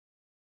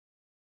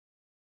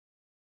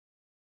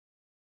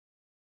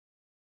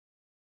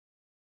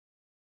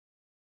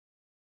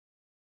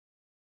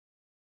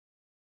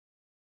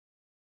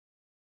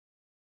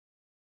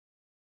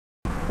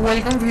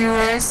Welcome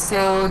viewers,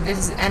 so this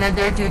is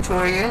another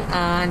tutorial,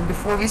 and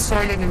before we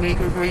start, let me make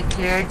it very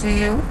clear to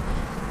you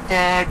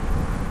that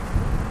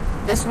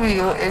this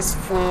video is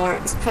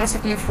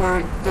specifically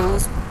for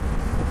those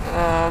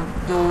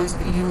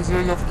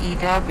users of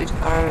ETAP which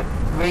are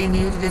very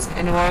new to this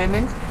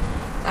environment,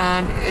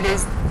 and it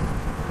is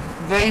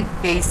very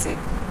basic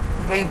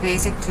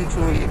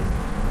tutorial.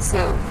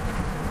 So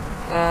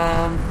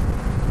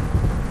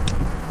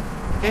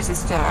let's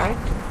start.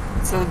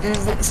 So this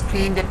is the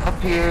screen that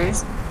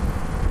appears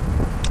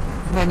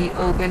when you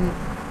open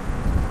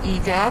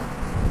ETAP.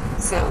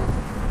 So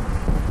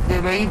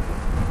the very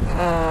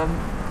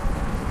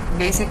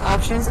basic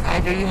options: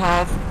 either you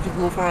have to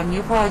go for a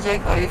new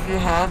project, or if you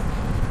have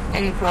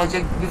any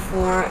project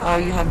before or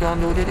you have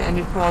downloaded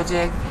any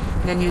project,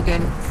 then you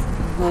can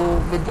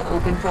go with the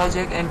open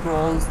project and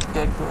browse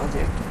that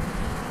project.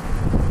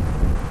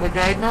 But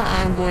right now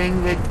I'm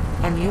going with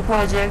a new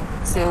project,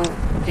 so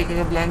taking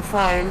a blank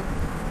file,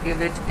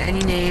 give it any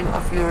name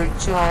of your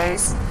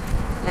choice.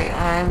 Like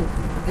I'm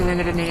giving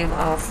it a name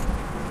of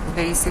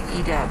basic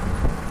ETAP,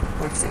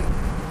 let's say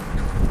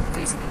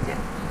basic ETAP.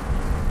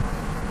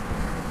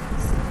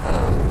 So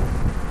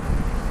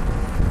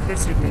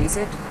let's replace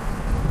it.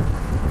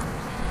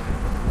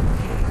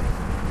 Okay.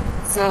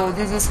 So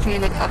this is a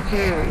screen that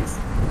appears.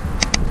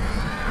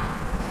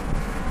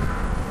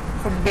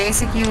 For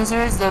basic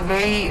users, the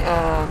very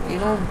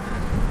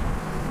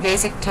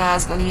basic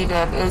task on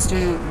ETAP is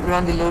to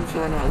run the load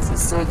flow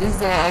analysis. So this is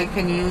the I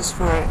can use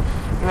for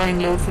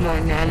running load flow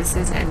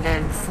analysis, and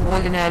then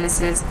fault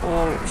analysis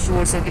or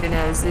short circuit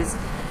analysis.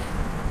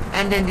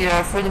 And then there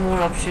are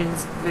furthermore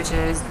options, which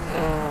is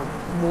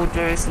motor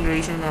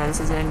acceleration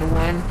analysis, and the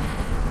one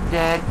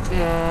that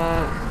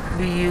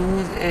we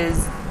use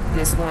is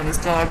this one,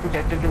 star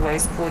protective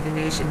device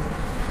coordination.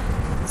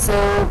 So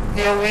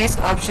there are various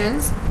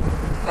options.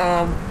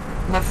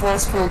 My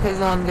first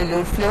focus on the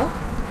load flow.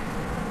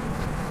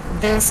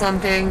 There's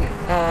something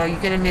you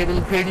can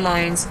enable grid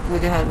lines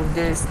with the help of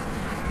this,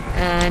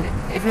 and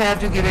if you have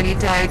to give any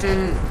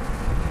title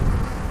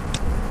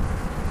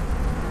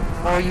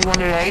or you want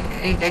to write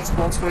any text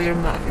box for your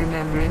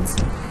remembrance,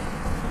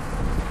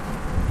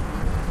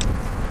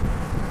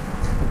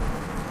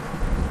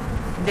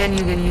 then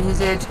you can use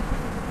it.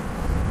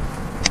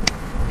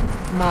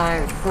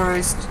 My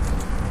first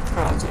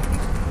project.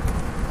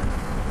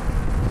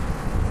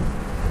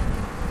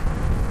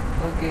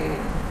 Okay,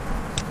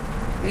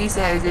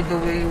 resize it the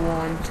way you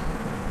want.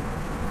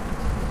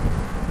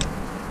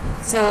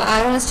 So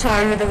I want to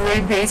start with a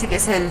very basic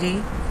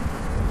SLD.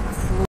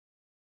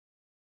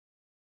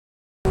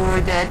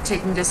 For that,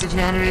 taking just a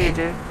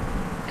generator,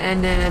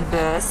 and then a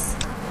bus,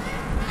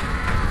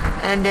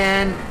 and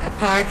then a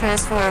power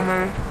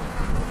transformer,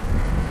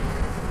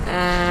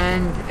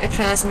 and a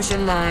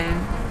transmission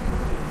line,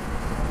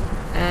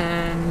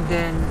 and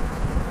then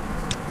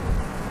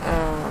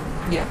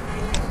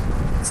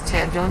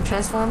step down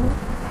transformer,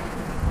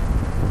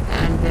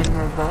 and then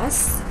my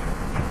bus,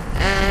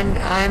 and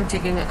I'm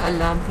taking a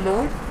lump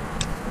load,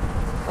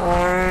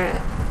 or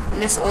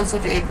let's also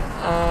take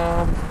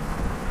a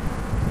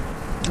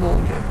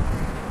motor.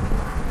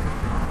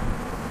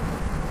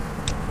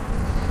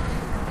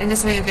 In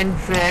this way you can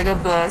drag a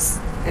bus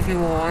if you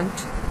want.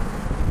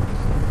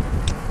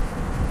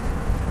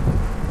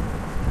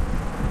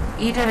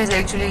 ETAP is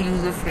actually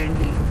user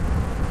friendly.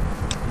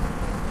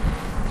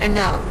 And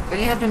now when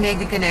you have to make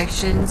the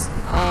connections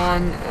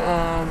on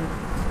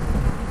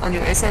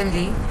your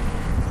SLD,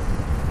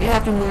 you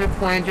have to move your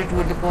pointer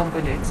toward the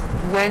components.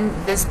 When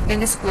this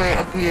pink square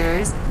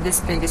appears,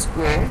 this pink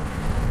square,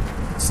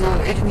 so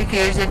it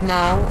indicates that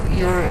now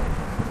your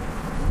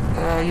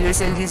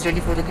SLD is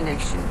ready for the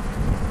connection.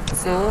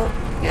 So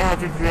you have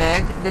to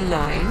drag the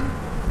line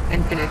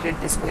and connect it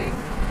this way.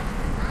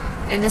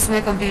 In this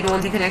way, complete all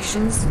the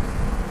connections.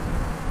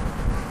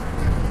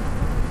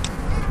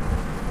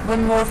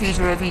 One more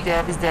feature of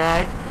ETAP is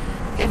that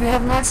if you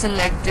have not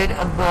selected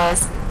a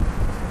bus,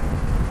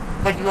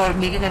 but you are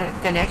making a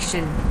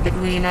connection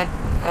between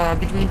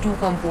two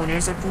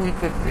components or two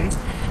equipments,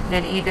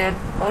 then ETAP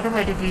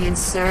automatically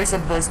inserts a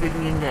bus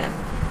between them.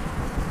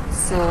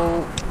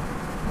 So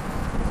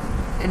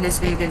in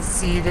this way you can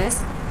see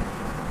this.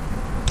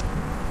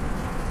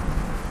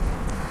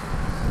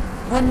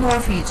 One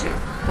more feature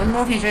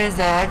is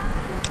that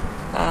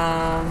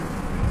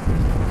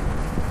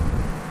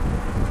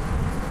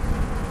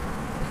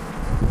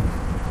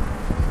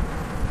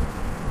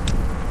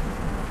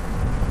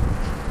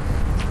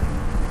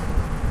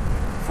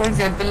for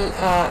example,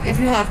 if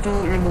you have to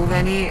remove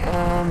any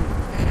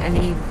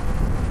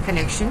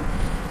connection,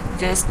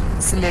 just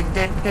select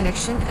that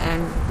connection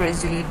and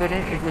press delete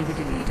button, it will be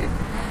deleted.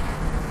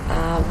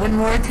 One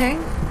more thing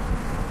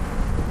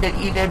that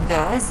ETAP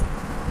does,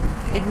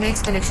 it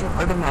makes connection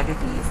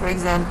automatically. For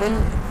example,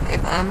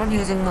 if I'm not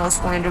using mouse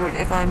pointer, but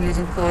if I'm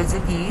using cursor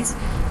keys,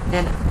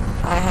 then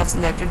I have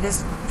selected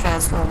this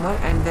transformer,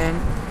 and then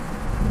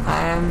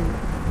I am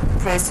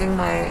pressing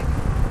my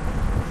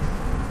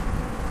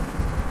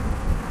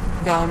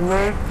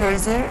downward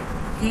cursor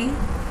key,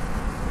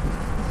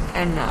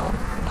 and now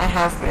I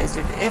have pressed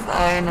it. If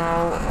I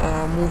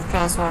now move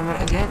transformer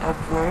again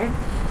upward,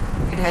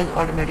 it has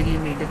automatically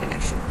made the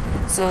connection.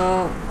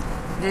 So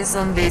this is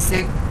some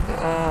basic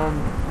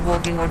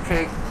working or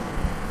trick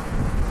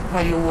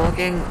while you're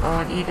working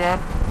on ETAP.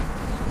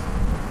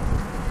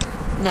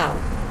 Now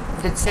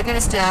the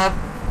second step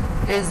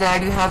is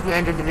that you have to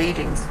enter the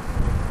ratings.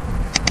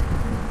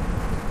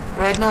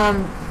 Right now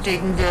I'm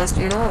taking just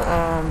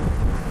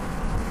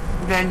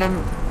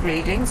random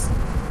ratings.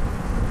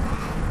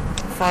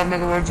 5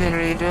 megawatt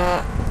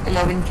generator,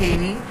 11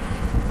 kV.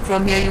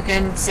 From here you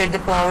can set the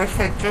power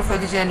factor for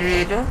the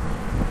generator,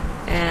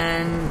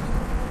 and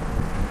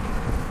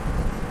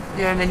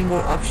there are many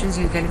more options.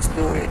 You can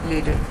explore it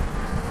later.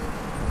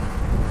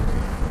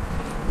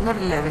 Not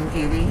 11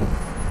 kV,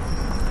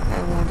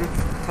 I wanted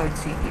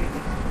 33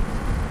 kV.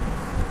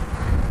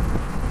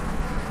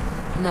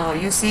 Now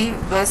you see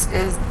bus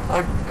has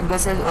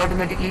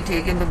automatically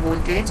taken the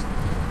voltage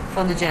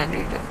from the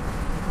generator.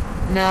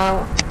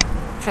 Now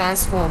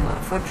transformer.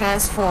 For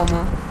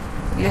transformer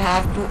you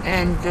have to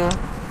enter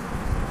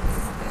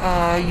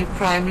your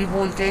primary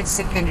voltage,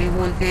 secondary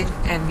voltage,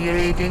 MVA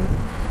rating.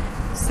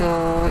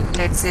 So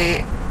let's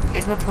say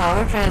it's my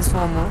power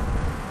transformer,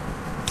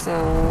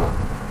 so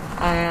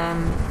I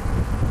am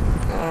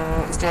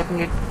stepping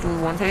it to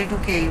 132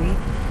 kV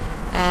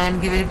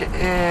and giving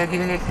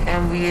it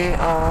MVA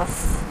of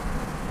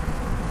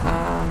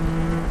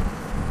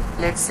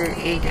let's say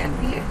 8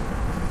 MVA.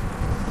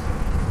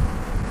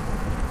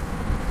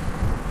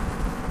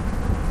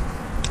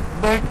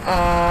 But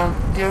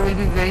there will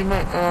be very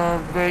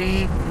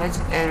much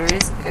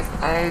errors if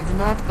I do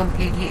not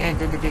completely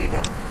enter the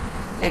data.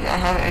 Like I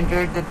have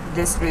entered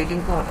this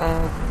rating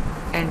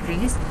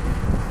entries,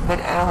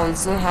 but I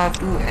also have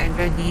to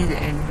enter these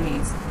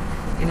entries,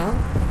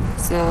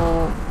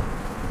 so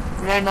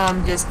right now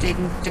I'm just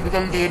taking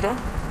typical data.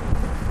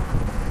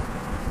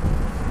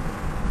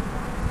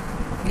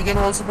 You can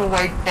also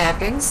provide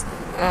tappings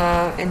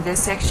in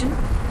this section,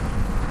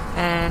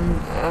 and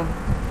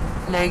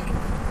like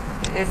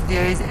if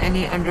there is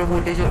any under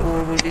voltage or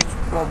over voltage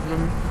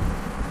problem,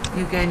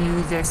 you can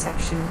use that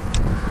section.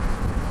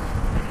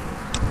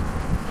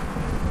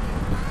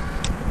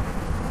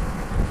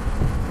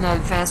 Now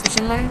the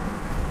transmission line,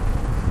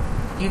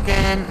 you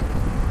can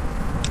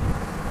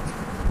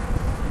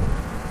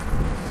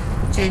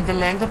change the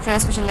length of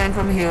transmission line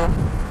from here.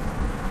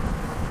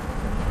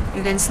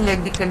 You can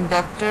select the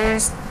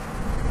conductors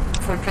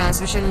for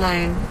transmission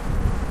line.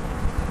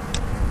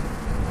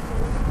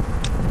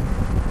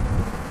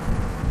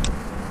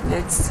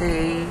 Let's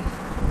say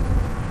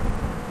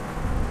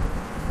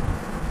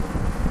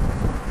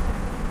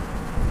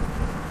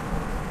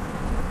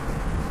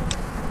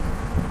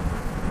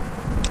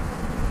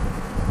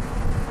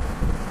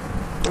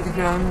for the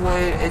ground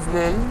wire as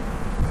well.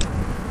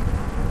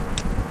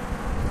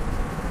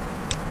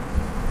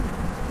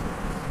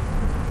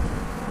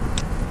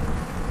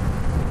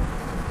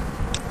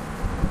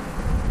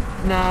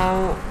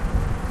 Now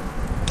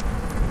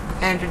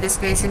enter the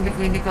spacing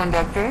between the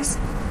conductors.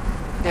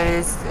 There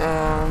is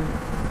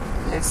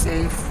let's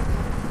say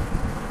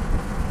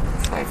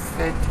 5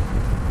 feet.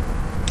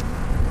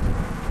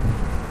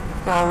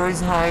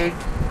 Towers height,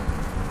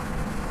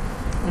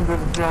 number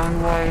of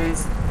ground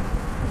wires.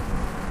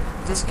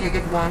 Just click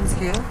it once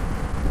here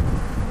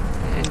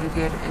and you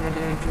get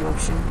another entry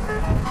option.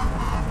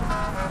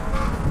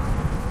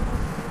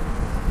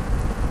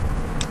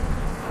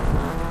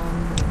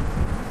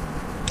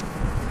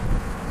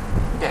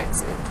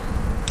 That's it.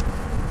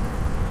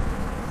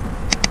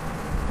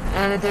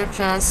 Another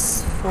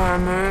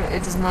transformer,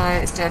 it is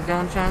my step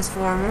down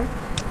transformer,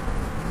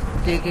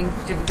 taking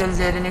typical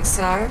Z and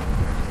XR,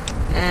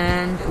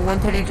 and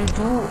 132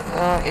 to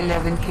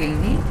 11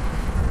 kV,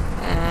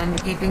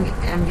 and keeping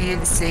MVA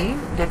the same,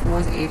 that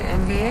was 8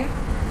 MVA,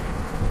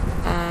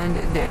 and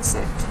that's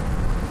it.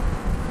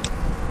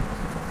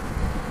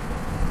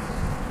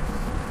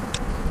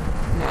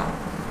 Now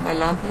my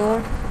lamp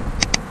load,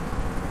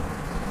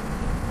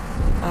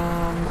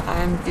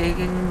 I'm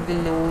taking the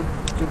load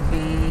to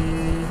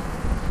be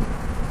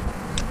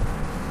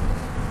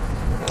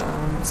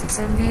 6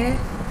 MVA,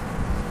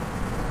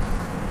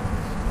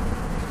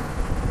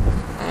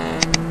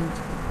 and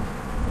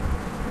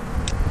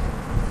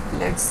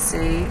let's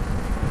say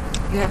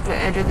you have to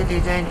enter the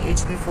data in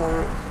HP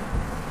for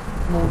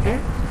motor,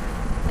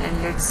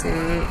 and let's say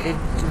it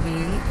to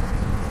be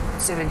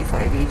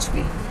 75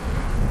 HP.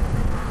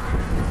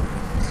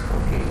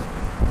 Okay.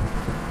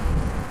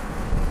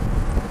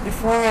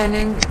 Before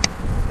running,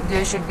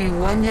 there should be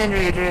one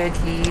generator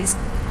at least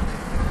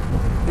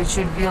which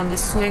should be on the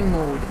swing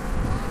mode.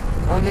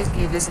 Always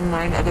keep this in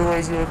mind,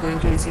 otherwise you are going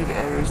to receive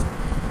errors.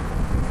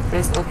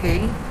 Press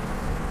OK.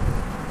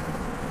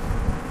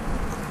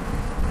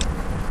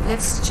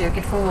 Let's check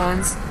it for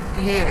once.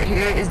 Here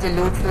is the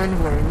load flow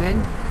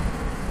environment.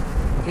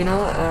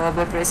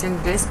 By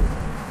pressing this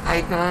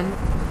icon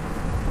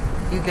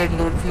you get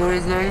load flow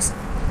results.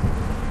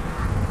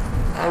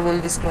 I will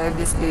describe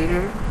this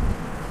later.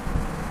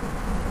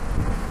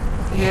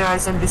 Here are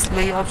some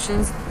display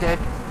options that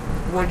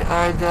what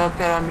are the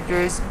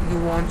parameters you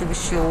want to be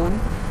shown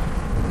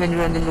when you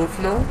run the load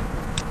flow.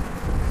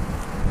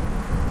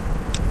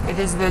 It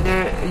is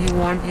whether you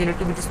want unit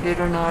to be displayed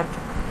or not,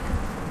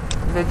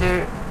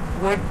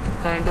 what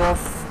kind of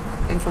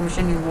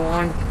information you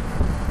want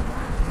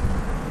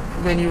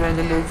when you run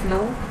the load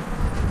flow.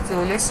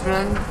 So let's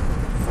run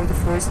for the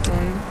first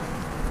time.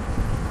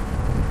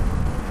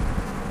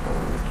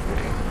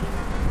 Okay.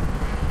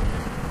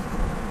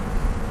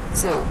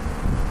 So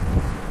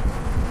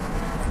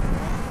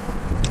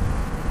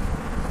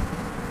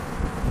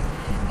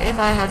if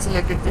I had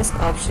selected this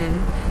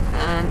option,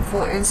 and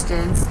for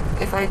instance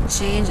if I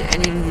change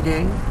any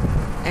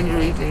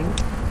rating,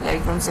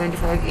 like from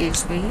 75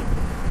 HP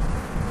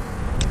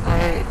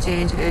I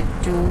change it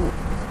to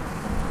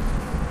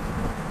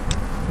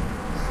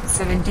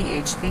 70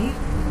 HP,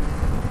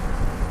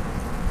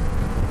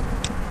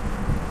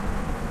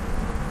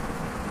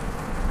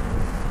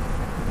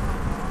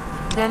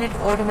 then it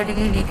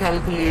automatically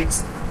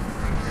recalculates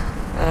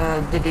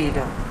the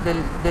data,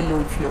 the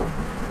load flow.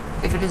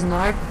 If it is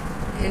not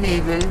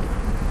enabled,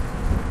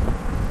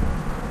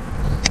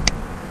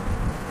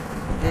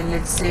 then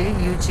let's say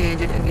you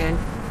change it again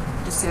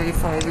to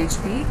 75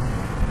 HP.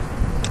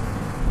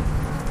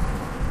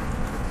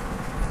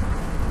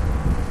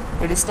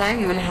 But this time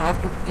you will have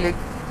to click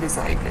this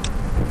icon.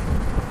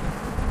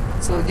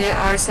 So there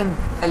are some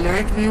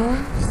alert views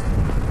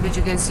which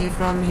you can see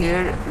from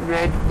here,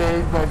 red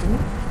bell button.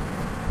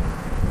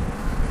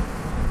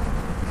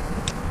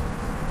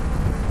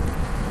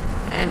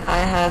 And I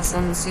have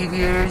some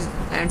severe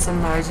and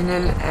some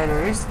marginal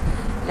errors,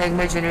 like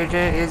my generator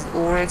is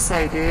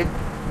overexcited,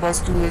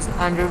 bus 2 is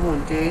under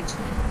voltage,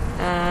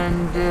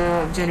 and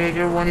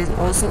generator 1 is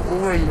also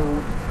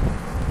overload.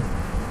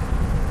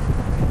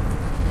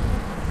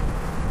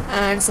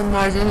 And some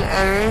marginal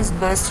errors,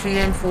 bus 3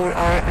 and 4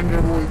 are under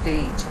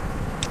voltage.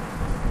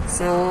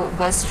 So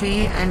bus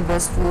 3 and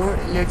bus 4,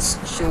 let's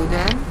show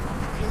them.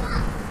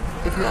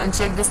 If you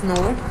uncheck this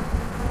node,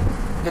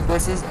 the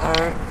buses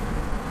are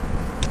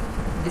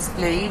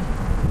displayed.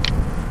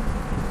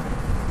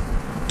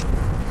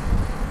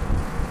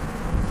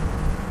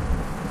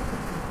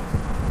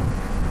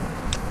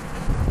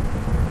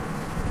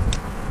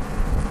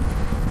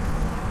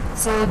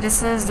 So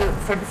this is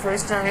for the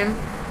first time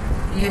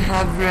you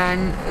have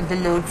run the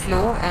load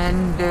flow,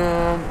 and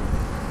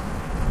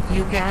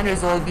you can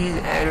resolve these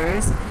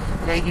errors,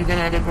 like you can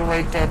either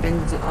provide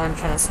tappings on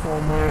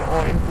transformer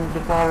or improve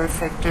the power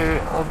factor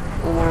of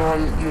overall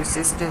your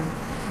system.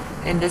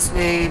 In this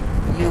way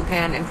you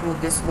can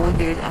improve this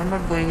voltage. I'm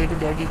not going into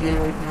that detail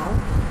right now.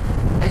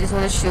 I just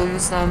want to show you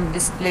some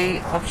display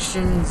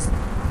options.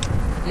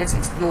 Let's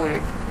explore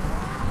it.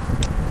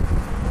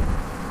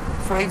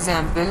 For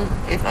example,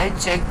 if I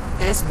check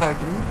this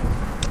button,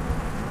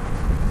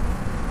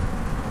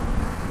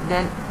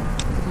 then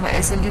my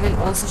SLD will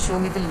also show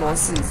me the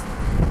losses.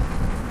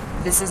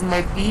 This is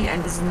my P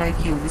and this is my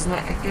Q. This is my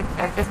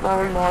active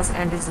power loss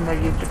and this is my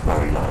reactive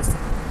power loss.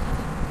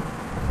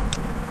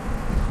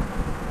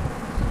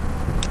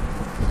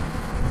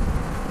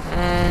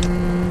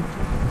 And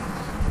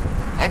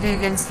I think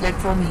you can select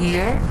from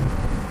here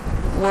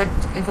what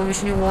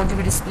information you want to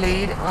be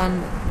displayed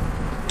on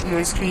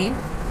your screen.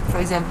 For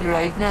example,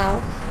 right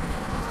now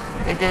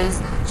it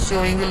is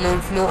showing the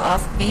load flow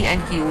of P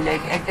and Q,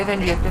 like active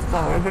and reactive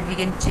power, but we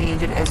can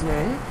change it as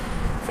well.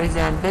 For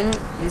example,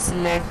 we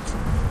select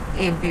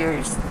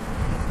amperes,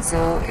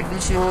 so it will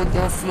show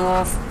the flow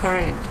of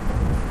current.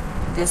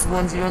 This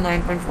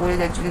 109.4 is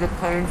actually the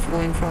current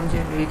flowing from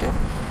generator.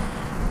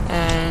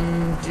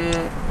 And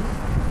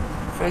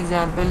for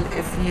example,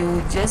 if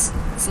you just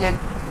select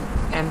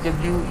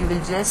MW, you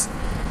will just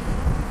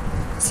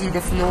see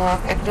the flow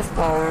of active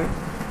power,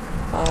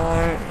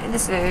 or in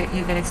this way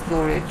you can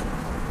explore it.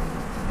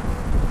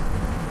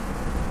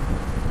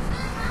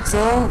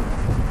 So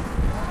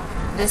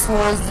this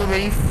was the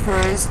very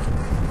first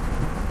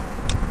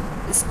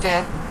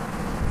step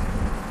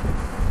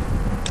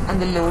on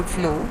the load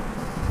flow.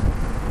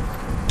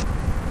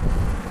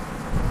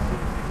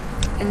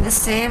 In the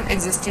same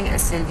existing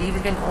SLD, we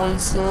can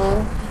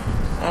also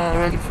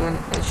run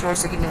a short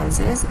circuit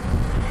analysis.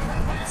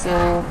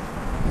 So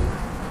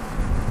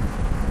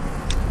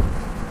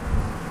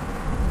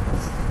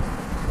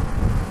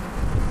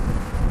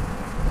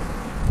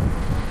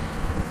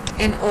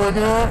in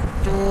order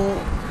to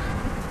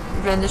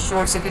run the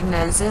short circuit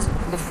analysis,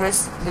 the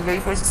very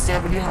first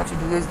step what you have to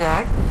do is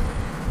that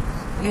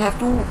you have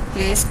to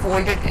place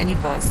fault at any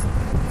bus.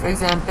 For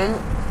example,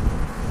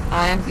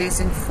 I am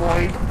placing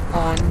fault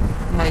on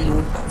my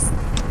load bus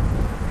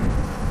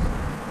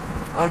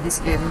or this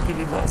 11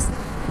 kV bus.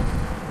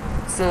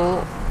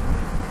 So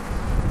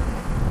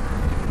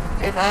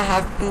if I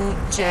have to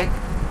check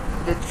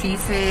the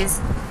three-phase,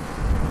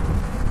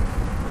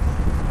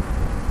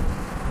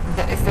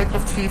 the effect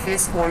of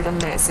three-phase fault on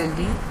my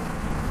SLD,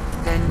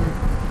 then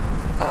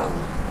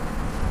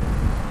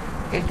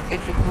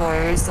it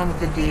requires some of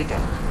the data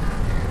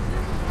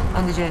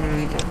on the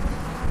generator.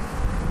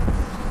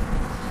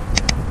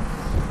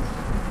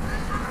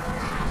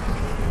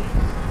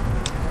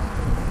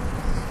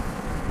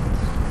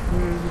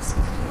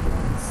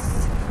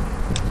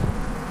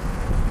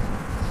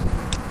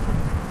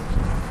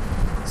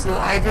 So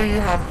either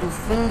you have to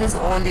fill this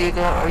all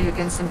data, or you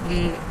can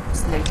simply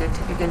select a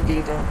typical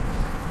data.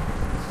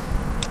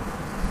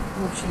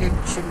 Hopefully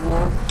it should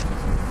work.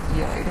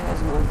 Yeah, it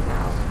has worked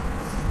now.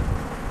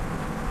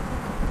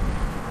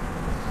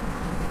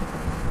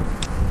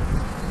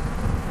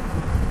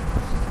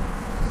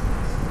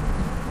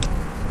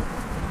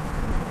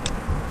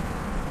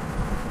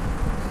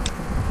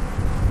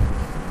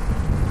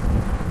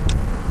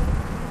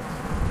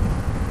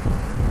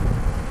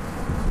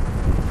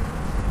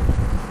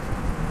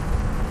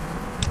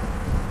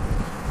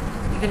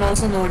 You can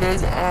also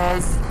notice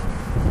as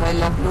my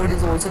upload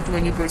is also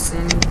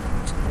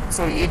 20%,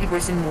 sorry,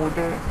 80%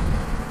 motor,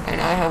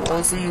 and I have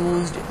also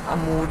used a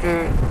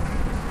motor,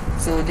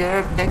 so they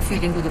are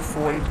backfeeding to the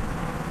fault.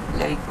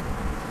 Like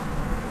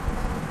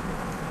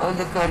all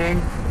the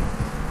current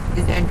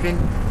is entering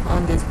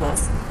on this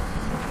bus.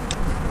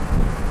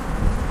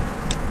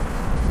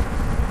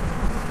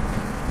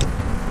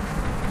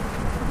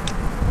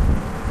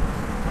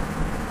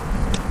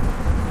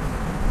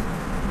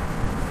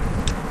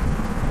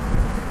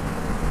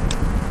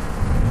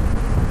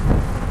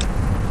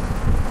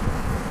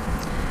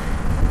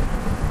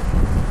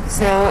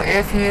 So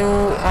if you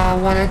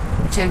want to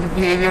check the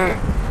behavior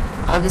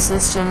of the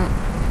system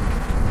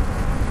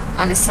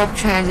on the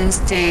subtransient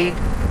state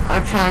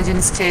or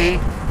transient state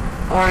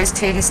or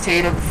steady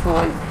state of the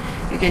fault,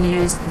 you can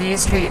use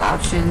these three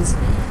options.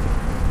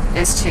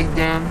 Let's check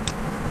them.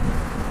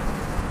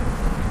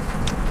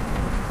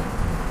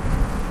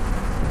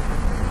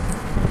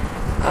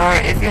 Or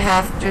if you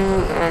have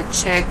to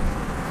check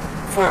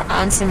for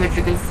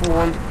unsymmetrical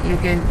fault, you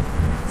can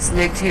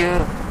select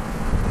here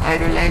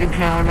either line to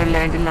ground or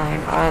line to line,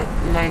 or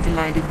line to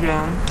line to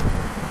ground.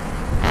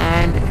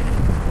 And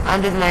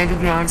under the line to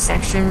ground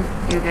section,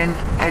 you can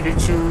either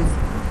choose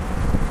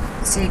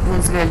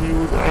sequence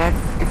values, or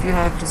if you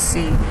have to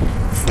see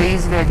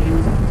phase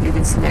values, you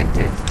can select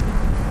it.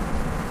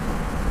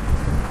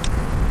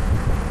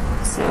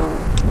 So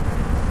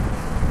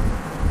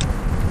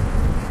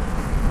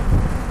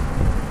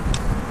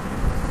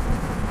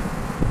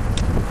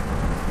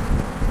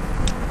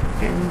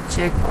you can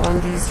check all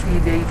these three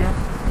data.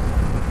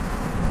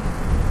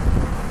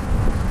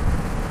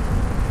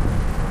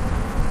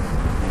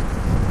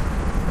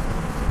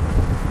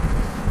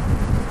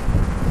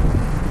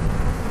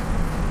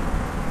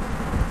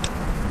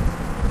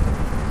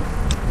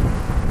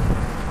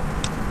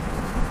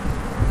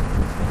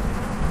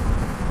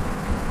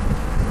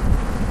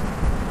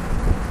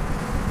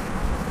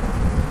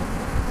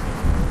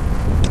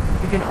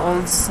 You can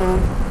also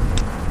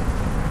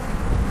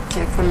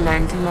check for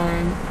line to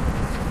line,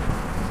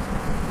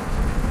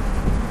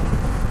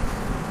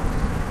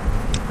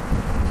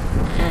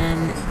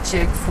 and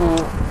check for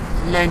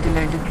line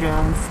to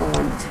ground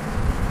fault.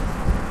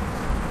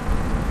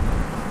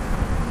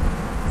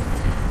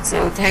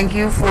 So thank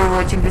you for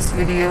watching this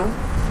video.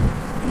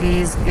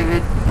 Please give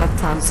it a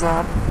thumbs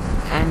up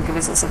and give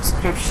us a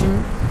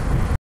subscription.